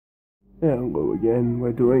Hello again,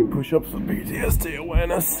 we're doing push-ups for PTSD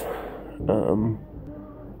awareness.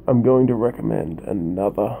 I'm going to recommend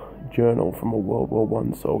another journal from a World War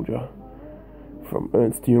I soldier, from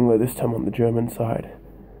Ernst Jünger, this time on the German side,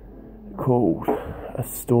 called A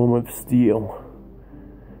Storm of Steel.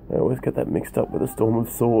 I always get that mixed up with A Storm of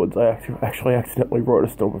Swords. I actually accidentally wrote A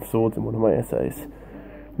Storm of Swords in one of my essays.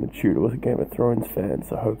 And the tutor was a Game of Thrones fan,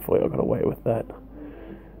 so hopefully I got away with that.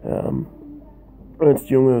 Ernst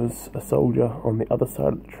Jünger was a soldier on the other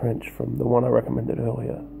side of the trench from the one I recommended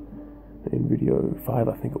earlier, in video 5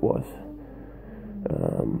 I think it was.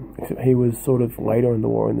 Except he was sort of later in the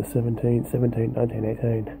war, in the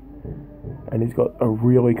 1918, and he's got a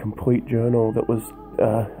really complete journal that was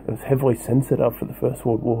heavily censored after the First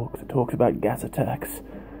World War, because it talks about gas attacks,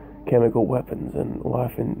 chemical weapons, and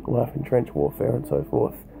life in trench warfare and so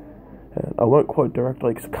forth. And I won't quote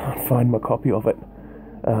directly because I can't find my copy of it.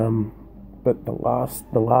 But the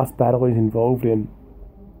last battle he's involved in,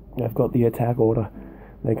 they've got the attack order.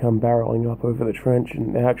 They come barreling up over the trench,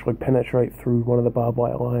 and they actually penetrate through one of the barbed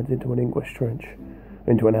wire lines into an English trench,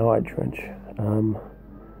 into an Allied trench.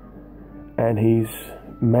 And his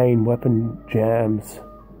main weapon jams.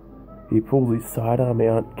 He pulls his sidearm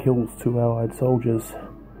out, kills 2 Allied soldiers.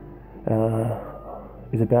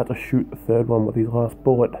 He's about to shoot the third one with his last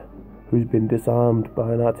bullet, who's been disarmed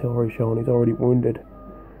by an artillery shell and he's already wounded.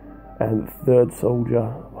 And the third soldier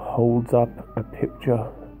holds up a picture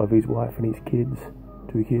of his wife and his kids,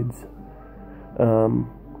 2 kids.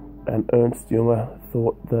 And Ernst Jünger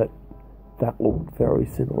thought that looked very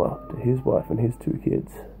similar to his wife and his 2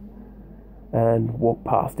 kids, and walked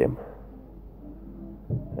past him.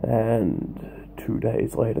 And 2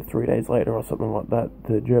 days later, 3 days later or something like that,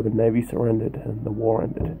 the German Navy surrendered and the war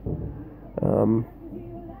ended.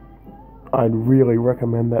 I'd really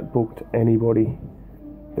recommend that book to anybody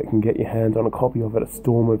that can get your hands on a copy of it. A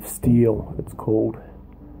Storm of Steel, it's called.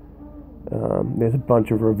 There's a bunch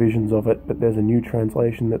of revisions of it, but there's a new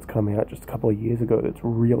translation that's come out just a couple of years ago that's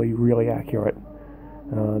really, really accurate.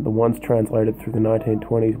 The ones translated through the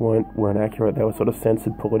 1920s weren't accurate. They were sort of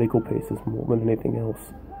censored political pieces more than anything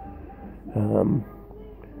else.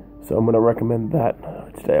 So I'm going to recommend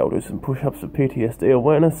that. Today I'll do some push-ups for PTSD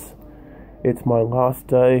awareness. It's my last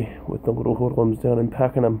day with the little hoodlums down in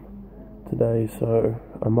Pakenham today, so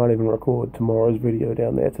I might even record tomorrow's video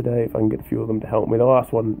down there today if I can get a few of them to help me. The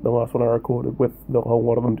last one I recorded with, the whole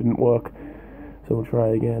lot of them didn't work, so we'll try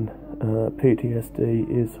again. PTSD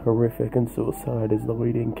is horrific, and suicide is the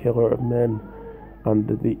leading killer of men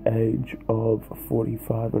under the age of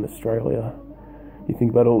 45 in Australia. You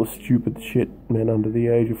think about all the stupid shit men under the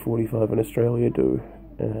age of 45 in Australia do,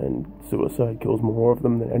 and suicide kills more of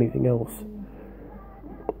them than anything else.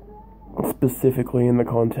 Specifically in the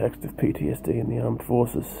context of PTSD in the armed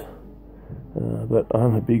forces. But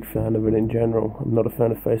I'm a big fan of it in general. I'm not a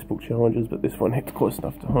fan of Facebook challenges, but this one hits close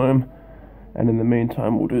enough to home. And in the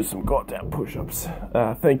meantime, we'll do some goddamn push-ups.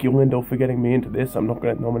 Thank you, Lyndall, for getting me into this. I'm not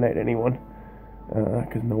going to nominate anyone,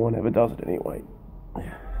 because no one ever does it anyway.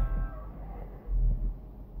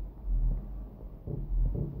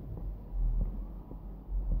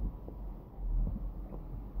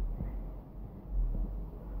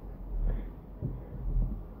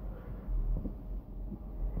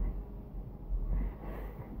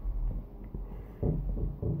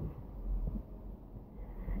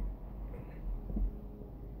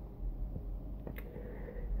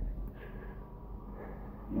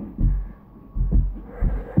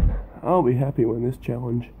 I'll be happy when this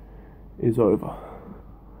challenge is over.